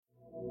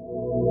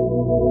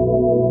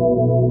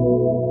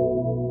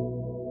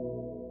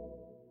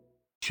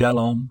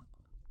Shalom,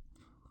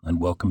 and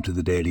welcome to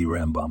the Daily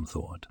Rambam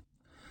Thought.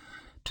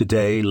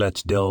 Today,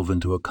 let's delve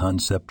into a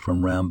concept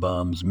from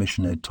Rambam's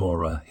Mishneh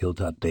Torah,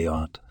 Hiltat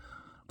De'at,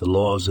 the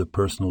Laws of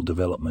Personal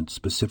Development,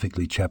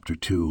 specifically Chapter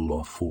 2,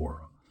 Law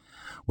 4,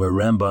 where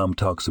Rambam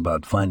talks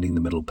about finding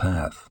the middle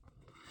path,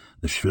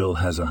 the Shvil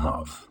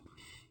Hazahav,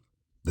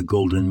 the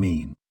golden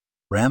mean.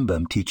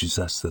 Rambam teaches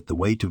us that the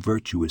way to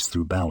virtue is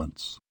through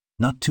balance,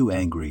 not too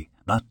angry,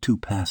 not too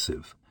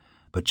passive,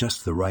 but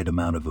just the right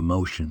amount of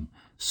emotion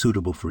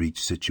suitable for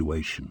each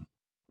situation.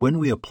 When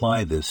we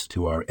apply this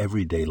to our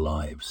everyday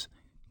lives,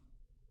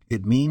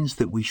 it means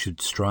that we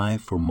should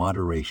strive for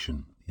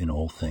moderation in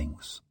all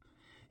things,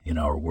 in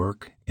our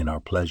work, in our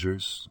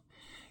pleasures,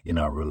 in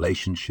our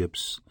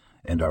relationships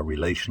and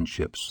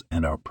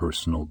our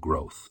personal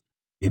growth.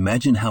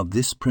 Imagine how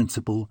this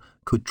principle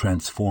could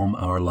transform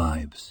our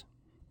lives.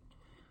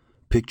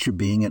 Picture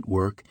being at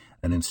work,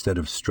 and instead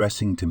of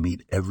stressing to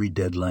meet every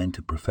deadline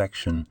to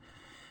perfection,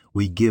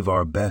 we give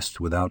our best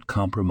without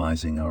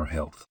compromising our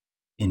health.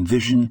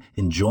 Envision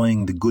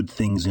enjoying the good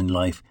things in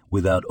life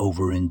without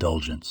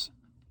overindulgence,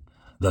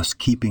 thus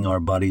keeping our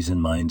bodies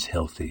and minds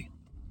healthy.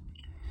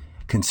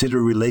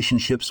 Consider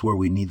relationships where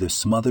we neither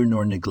smother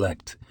nor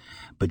neglect,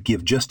 but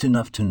give just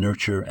enough to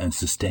nurture and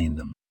sustain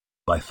them.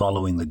 By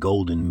following the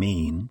golden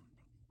mean,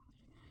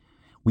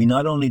 we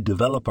not only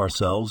develop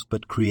ourselves,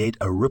 but create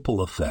a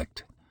ripple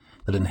effect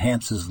that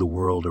enhances the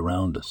world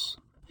around us.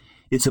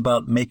 It's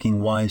about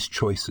making wise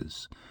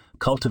choices,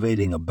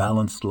 cultivating a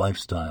balanced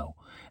lifestyle,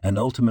 and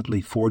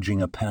ultimately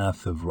forging a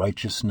path of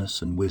righteousness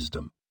and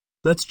wisdom.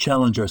 Let's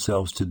challenge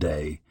ourselves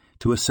today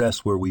to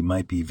assess where we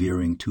might be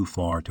veering too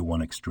far to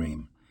one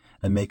extreme,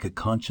 and make a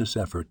conscious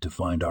effort to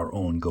find our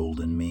own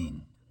golden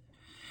mean.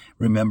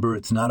 Remember,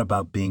 it's not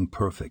about being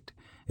perfect,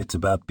 it's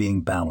about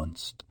being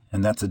balanced,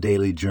 and that's a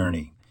daily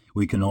journey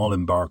we can all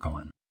embark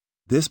on.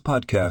 This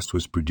podcast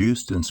was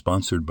produced and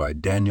sponsored by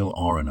Daniel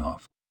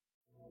Aronoff